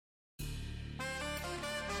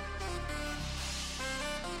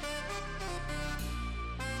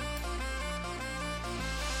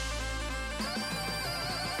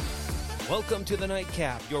Welcome to the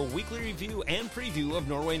KnightCap, your weekly review and preview of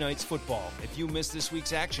Norway Knights football. If you missed this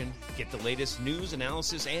week's action, get the latest news,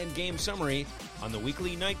 analysis, and game summary on the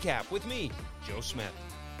weekly KnightCap with me, Joe Smith.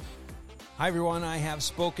 Hi everyone, I have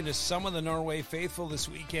spoken to some of the Norway faithful this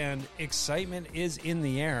weekend. Excitement is in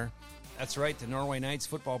the air. That's right, the Norway Knights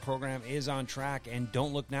football program is on track, and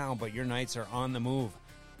don't look now, but your Knights are on the move.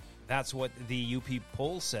 That's what the UP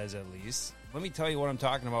poll says, at least. Let me tell you what I'm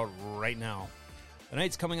talking about right now. The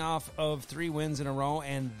Knights coming off of 3 wins in a row,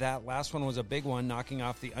 and that last one was a big one, knocking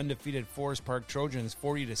off the undefeated Forest Park Trojans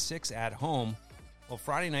 40-6 at home. Well,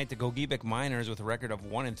 Friday night, the Gogebic Miners, with a record of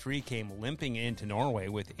 1-3, came limping into Norway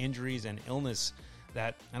with injuries and illness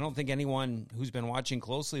that I don't think anyone who's been watching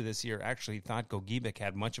closely this year actually thought Gogebic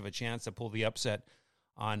had much of a chance to pull the upset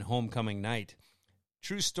on homecoming night.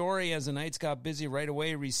 True story, as the Knights got busy right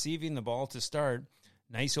away receiving the ball to start.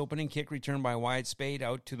 Nice opening kick return by Wyatt Spade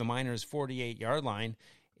out to the Miners' 48-yard line.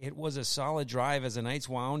 It was a solid drive as the Knights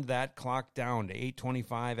wound that clock down to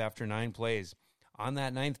 8:25 after 9 plays. On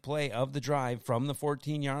that 9th play of the drive from the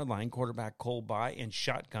 14-yard line, quarterback Cole By in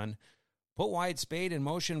shotgun put Wyatt Spade in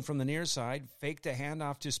motion from the near side, faked a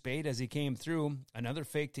handoff to Spade as he came through, another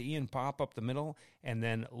fake to Ian Pop up the middle, and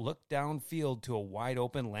then looked downfield to a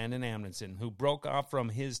wide-open Landon Amundsen, who broke off from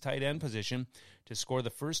his tight end position to score the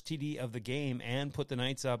first TD of the game and put the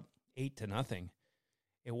Knights up 8-0.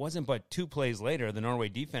 It wasn't but 2 plays later, the Norway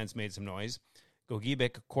defense made some noise.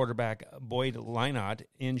 Gogebic quarterback Boyd Leinot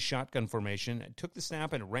in shotgun formation took the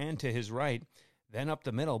snap and ran to his right, then up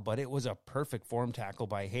the middle, but it was a perfect form tackle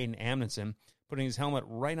by Hayden Amundsen, putting his helmet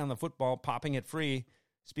right on the football, popping it free.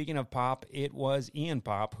 Speaking of Pop, it was Ian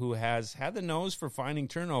Pop, who has had the nose for finding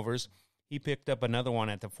turnovers. He picked up another one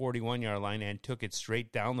at the 41-yard line and took it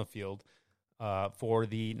straight down the field for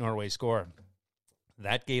the Norway score.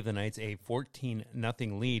 That gave the Knights a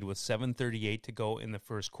 14-0 lead with 7:38 to go in the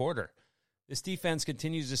first quarter. This defense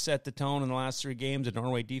continues to set the tone in the last 3 games. The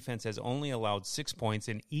Norway defense has only allowed 6 points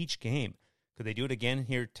in each game. Could they do it again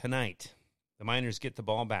here tonight? The Miners get the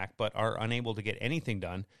ball back, but are unable to get anything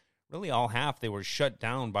done. Really all half, they were shut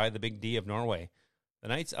down by the Big D of Norway. The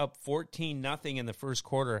Knights up 14-0 in the first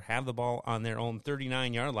quarter, have the ball on their own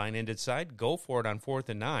 39-yard line, and decide go for it on 4th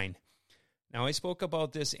and 9. Now, I spoke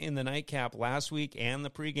about this in the KnightCap last week and the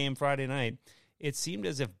pregame Friday night. It seemed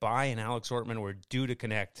as if By and Alex Ortman were due to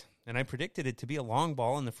connect, and I predicted it to be a long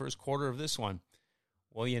ball in the first quarter of this one.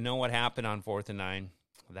 Well, you know what happened on 4th and 9.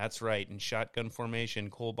 That's right. In shotgun formation,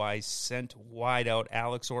 Cole By sent wide out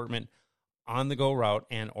Alex Ortman on the go route,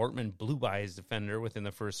 and Ortman blew by his defender within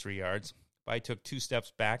the first 3 yards. By took 2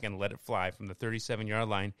 steps back and let it fly from the 37-yard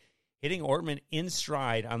line, hitting Ortman in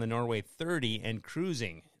stride on the Norway 30 and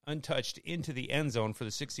cruising untouched into the end zone for the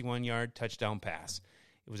 61-yard touchdown pass.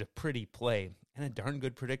 It was a pretty play and a darn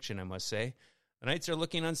good prediction, I must say. The Knights are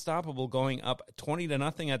looking unstoppable, going up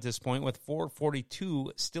 20-0 at this point with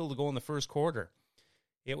 4:42 still to go in the first quarter.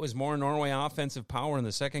 It was more Norway offensive power in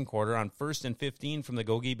the second quarter. On 1st and 15 from the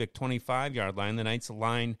Gogebic 25-yard line, the Knights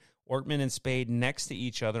line Ortman and Spade next to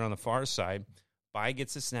each other on the far side. By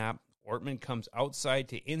gets a snap. Ortman comes outside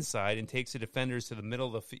to inside and takes the defenders to the middle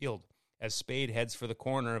of the field as Spade heads for the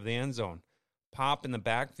corner of the end zone. Pop in the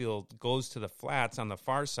backfield goes to the flats on the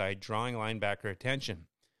far side, drawing linebacker attention.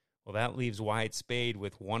 Well, that leaves Wyatt Spade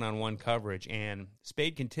with one-on-one coverage, and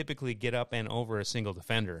Spade can typically get up and over a single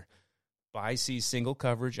defender. By sees single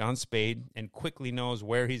coverage on Spade and quickly knows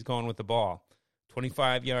where he's going with the ball.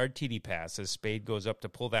 25-yard TD pass as Spade goes up to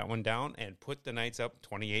pull that one down and put the Knights up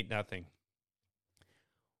 28-0.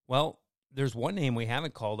 Well, there's one name we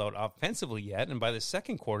haven't called out offensively yet, and by the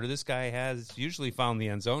second quarter, this guy has usually found the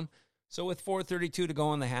end zone. So with 4:32 to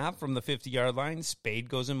go in the half from the 50-yard line, Spade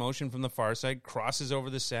goes in motion from the far side, crosses over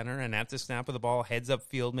the center, and at the snap of the ball, heads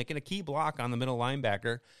upfield, making a key block on the middle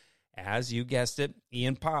linebacker. As you guessed it,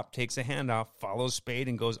 Ian Pop takes a handoff, follows Spade,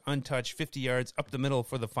 and goes untouched 50 yards up the middle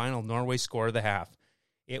for the final Norway score of the half.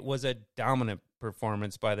 It was a dominant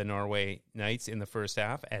performance by the Norway Knights in the first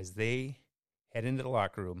half as they head into the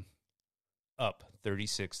locker room up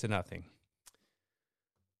 36-0.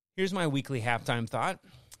 Here's my weekly halftime thought.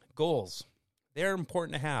 Goals. They're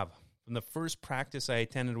important to have. From the first practice I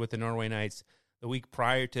attended with the Norway Knights the week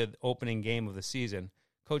prior to the opening game of the season,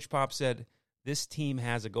 Coach Pop said, "This team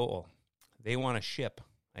has a goal. They want a ship."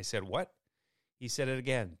 I said, "What?" He said it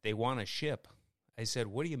again. "They want a ship." I said,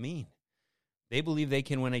 "What do you mean?" "They believe they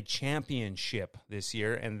can win a championship this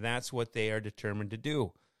year, and that's what they are determined to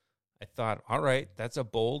do." I thought, all right, that's a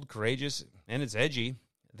bold, courageous, and it's edgy.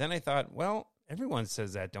 Then I thought, well, everyone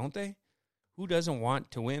says that, don't they? Who doesn't want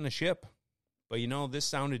to win a ship? But this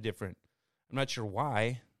sounded different. I'm not sure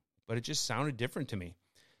why, but it just sounded different to me.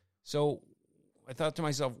 So I thought to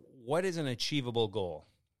myself, What is an achievable goal?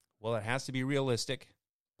 Well, it has to be realistic,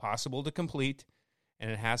 possible to complete,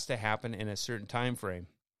 and it has to happen in a certain time frame.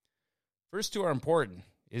 First two are important.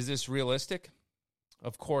 Is this realistic?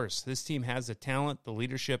 Of course, this team has the talent, the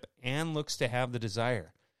leadership, and looks to have the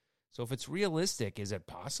desire. So if it's realistic, is it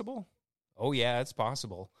possible? Oh yeah, it's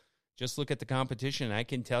possible. Just look at the competition. I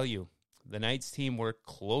can tell you, the Knights team worked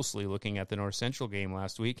closely looking at the North Central game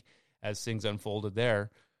last week as things unfolded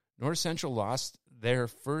there. North Central lost their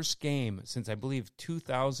first game since, I believe,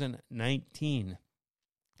 2019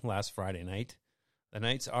 last Friday night. The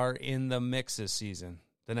Knights are in the mix this season.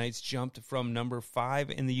 The Knights jumped from number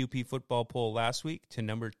 5 in the UP football poll last week to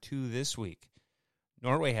number 2 this week.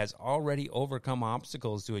 Norway has already overcome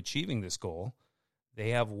obstacles to achieving this goal.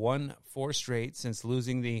 They have won 4 straight since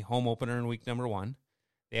losing the home opener in week number 1.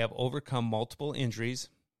 They have overcome multiple injuries,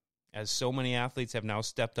 as so many athletes have now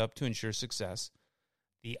stepped up to ensure success.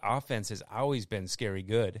 The offense has always been scary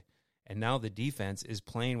good, and now the defense is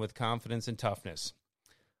playing with confidence and toughness.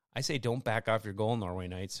 I say don't back off your goal, Norway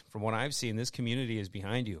Knights. From what I've seen, this community is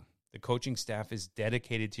behind you. The coaching staff is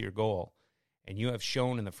dedicated to your goal, and you have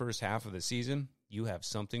shown in the first half of the season you have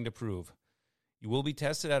something to prove. You will be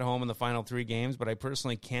tested at home in the final 3 games, but I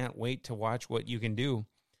personally can't wait to watch what you can do.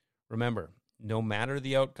 Remember, no matter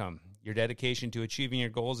the outcome, your dedication to achieving your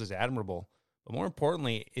goals is admirable, but more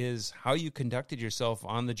importantly is how you conducted yourself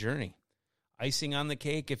on the journey. Icing on the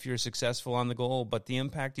cake if you're successful on the goal, but the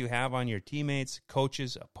impact you have on your teammates,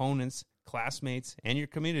 coaches, opponents, classmates, and your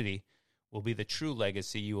community will be the true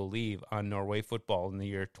legacy you will leave on Norway football in the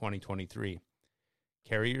year 2023.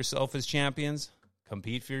 Carry yourself as champions,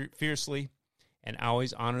 compete fiercely, and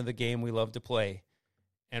always honor the game we love to play,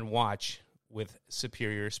 and watch with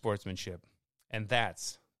superior sportsmanship. And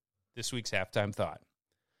that's this week's Halftime Thought.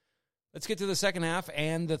 Let's get to the second half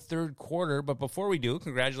and the third quarter. But before we do,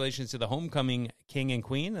 congratulations to the homecoming king and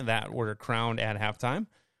queen that were crowned at halftime,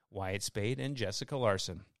 Wyatt Spade and Jessica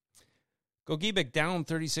Larson. Gogebic down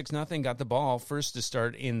 36-0, got the ball first to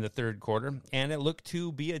start in the third quarter, and it looked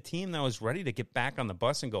to be a team that was ready to get back on the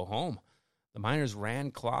bus and go home. The Miners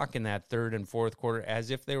ran clock in that third and fourth quarter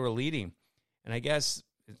as if they were leading. And I guess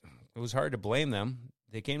it was hard to blame them.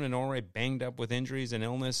 They came to Norway banged up with injuries and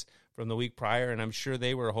illness from the week prior, and I'm sure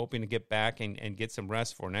they were hoping to get back and get some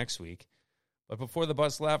rest for next week. But before the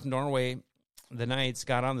bus left, Norway, the Knights,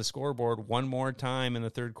 got on the scoreboard one more time in the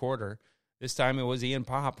third quarter. This time it was Ian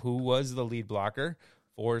Pop who was the lead blocker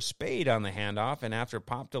for Spade on the handoff, and after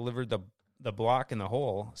Pop delivered the block in the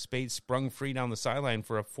hole, Spade sprung free down the sideline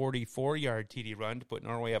for a 44-yard TD run to put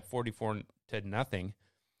Norway up 44-0.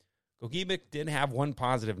 Gogebic did have one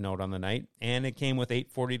positive note on the night, and it came with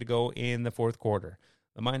 8:40 to go in the fourth quarter.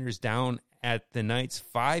 The Miners down at the Knights'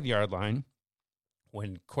 5-yard line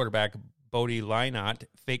when quarterback Bodie Lynott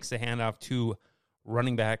fakes the handoff to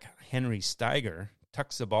running back Henry Steiger,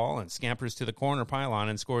 tucks the ball and scampers to the corner pylon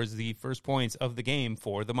and scores the first points of the game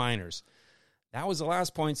for the Miners. That was the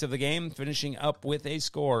last points of the game, finishing up with a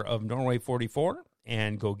score of Norway 44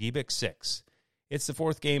 and Gogebic 6. It's the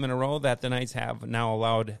 4th game in a row that the Knights have now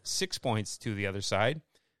allowed 6 points to the other side.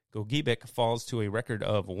 Gogebic falls to a record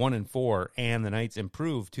of 1-4, and the Knights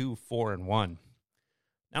improve to 4-1.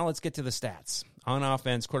 Now let's get to the stats. On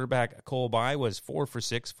offense, quarterback Cole By was 4 for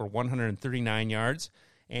 6 for 139 yards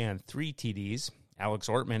and 3 TDs. Alex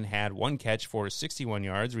Ortman had 1 catch for 61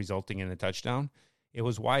 yards, resulting in a touchdown. It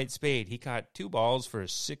was Wyatt Spade. He caught 2 balls for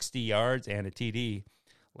 60 yards and a TD.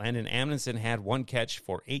 Landon Amundsen had 1 catch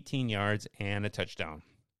for 18 yards and a touchdown.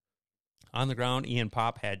 On the ground, Ian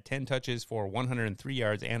Pop had 10 touches for 103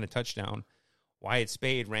 yards and a touchdown. Wyatt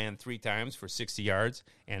Spade ran 3 times for 60 yards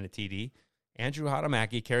and a TD. Andrew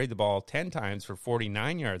Hatamaki carried the ball 10 times for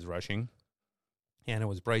 49 yards rushing. And it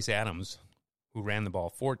was Bryce Adams who ran the ball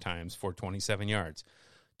 4 times for 27 yards.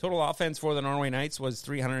 Total offense for the Norway Knights was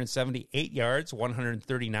 378 yards,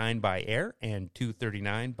 139 by air, and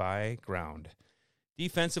 239 by ground.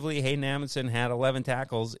 Defensively, Hayden Amundsen had 11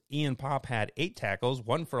 tackles. Ian Pop had 8 tackles,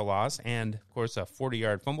 1 for a loss, and, of course, a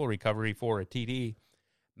 40-yard fumble recovery for a TD.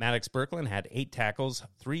 Maddox Birkeland had 8 tackles,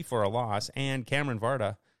 3 for a loss, and Cameron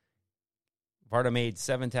Varda made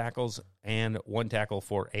 7 tackles and 1 tackle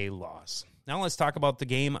for a loss. Now let's talk about the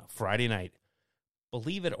game Friday night.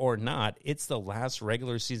 Believe it or not, it's the last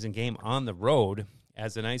regular season game on the road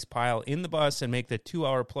as the Knights pile in the bus and make the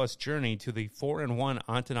 2-hour-plus journey to the 4-1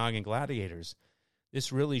 Ontonagon Gladiators.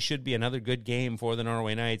 This really should be another good game for the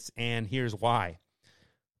Norway Knights, and here's why.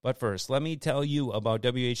 But first, let me tell you about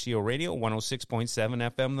WHDO Radio 106.7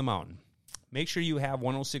 FM The Mountain. Make sure you have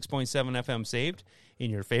 106.7 FM saved in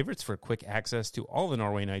your favorites for quick access to all the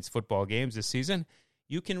Norway Knights football games this season.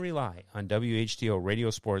 You can rely on WHDO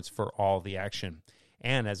Radio Sports for all the action.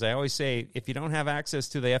 And as I always say, if you don't have access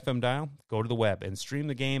to the FM dial, go to the web and stream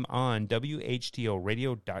the game on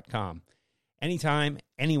WHTOradio.com. Anytime,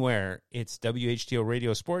 anywhere, it's WHTO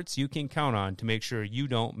Radio Sports you can count on to make sure you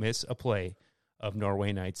don't miss a play of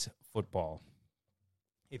Norway Knights football.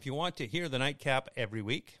 If you want to hear the Nightcap every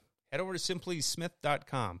week, head over to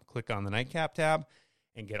simplysmith.com. Click on the Nightcap tab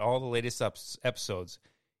and get all the latest episodes.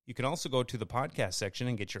 You can also go to the podcast section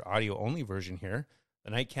and get your audio-only version here.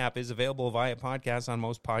 The Nightcap is available via podcast on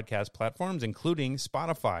most podcast platforms, including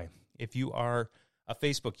Spotify. If you are a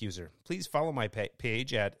Facebook user, please follow my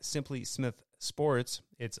page at Simply Smith Sports.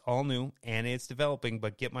 It's all new and it's developing,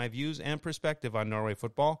 but get my views and perspective on Norway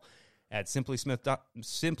football at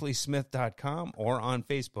simplysmith.com or on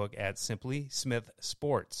Facebook at Simply Smith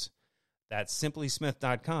Sports. That's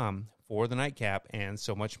simplysmith.com for the Nightcap and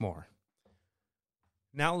so much more.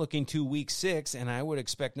 Now looking to Week 6, and I would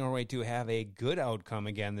expect Norway to have a good outcome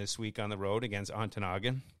again this week on the road against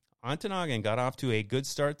Ontonagen. Ontonagen got off to a good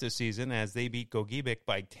start this season as they beat Gogebic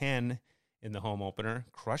by 10 in the home opener,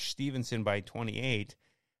 crushed Stevenson by 28,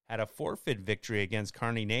 had a forfeit victory against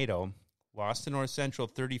Carney NATO, lost to North Central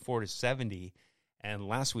 34-70, and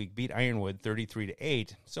last week beat Ironwood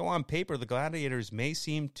 33-8. So on paper, the Gladiators may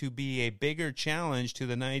seem to be a bigger challenge to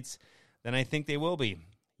the Knights than I think they will be.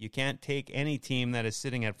 You can't take any team that is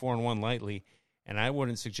sitting at 4-1 lightly, and I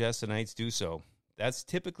wouldn't suggest the Knights do so. That's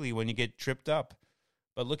typically when you get tripped up.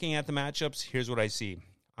 But looking at the matchups, here's what I see.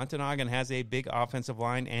 Ontonagen has a big offensive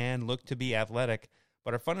line and look to be athletic,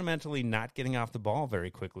 but are fundamentally not getting off the ball very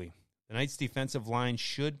quickly. The Knights' defensive line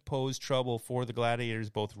should pose trouble for the Gladiators,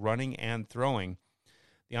 both running and throwing.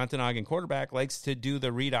 The Ontonagen quarterback likes to do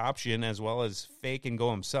the read option as well as fake and go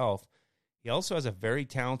himself. He also has a very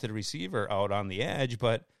talented receiver out on the edge,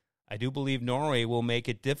 but I do believe Norway will make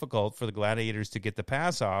it difficult for the Gladiators to get the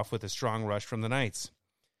pass off with a strong rush from the Knights.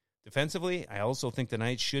 Defensively, I also think the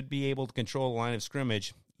Knights should be able to control the line of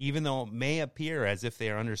scrimmage, even though it may appear as if they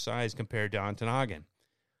are undersized compared to Ontonagen.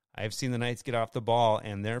 I have seen the Knights get off the ball,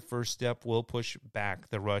 and their first step will push back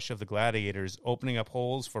the rush of the Gladiators, opening up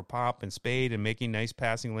holes for Pop and Spade and making nice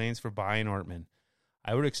passing lanes for By and Ortman.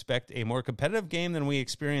 I would expect a more competitive game than we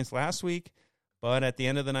experienced last week, but at the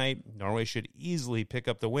end of the night, Norway should easily pick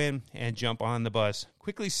up the win and jump on the bus,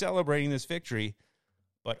 quickly celebrating this victory,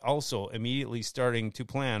 but also immediately starting to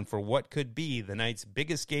plan for what could be the Knights'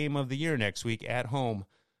 biggest game of the year next week at home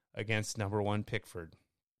against number 1 Pickford.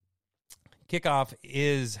 Kickoff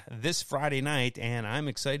is this Friday night, and I'm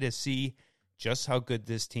excited to see just how good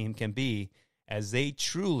this team can be as they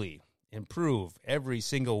truly improve every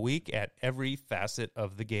single week at every facet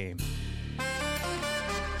of the game.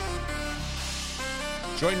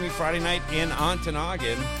 Join me Friday night in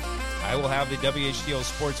Ontonagen. I will have the WHTO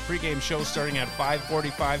Sports pregame show starting at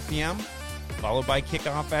 5:45 p.m., followed by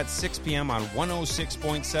kickoff at 6 p.m. on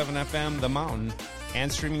 106.7 FM, The Mountain,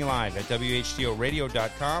 and streaming live at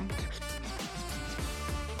WHTOradio.com.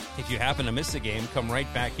 If you happen to miss the game, come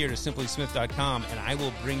right back here to simplysmith.com, and I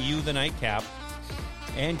will bring you the Nightcap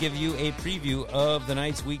and give you a preview of the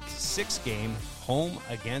Knights' Week 6 game, home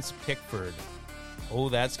against Pickford. Oh,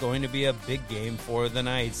 that's going to be a big game for the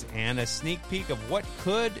Knights, and a sneak peek of what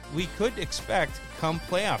we could expect come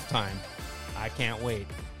playoff time. I can't wait.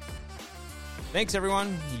 Thanks,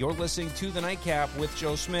 everyone. You're listening to the Nightcap with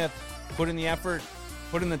Joe Smith. Put in the effort,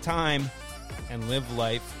 put in the time, and live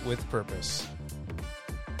life with purpose.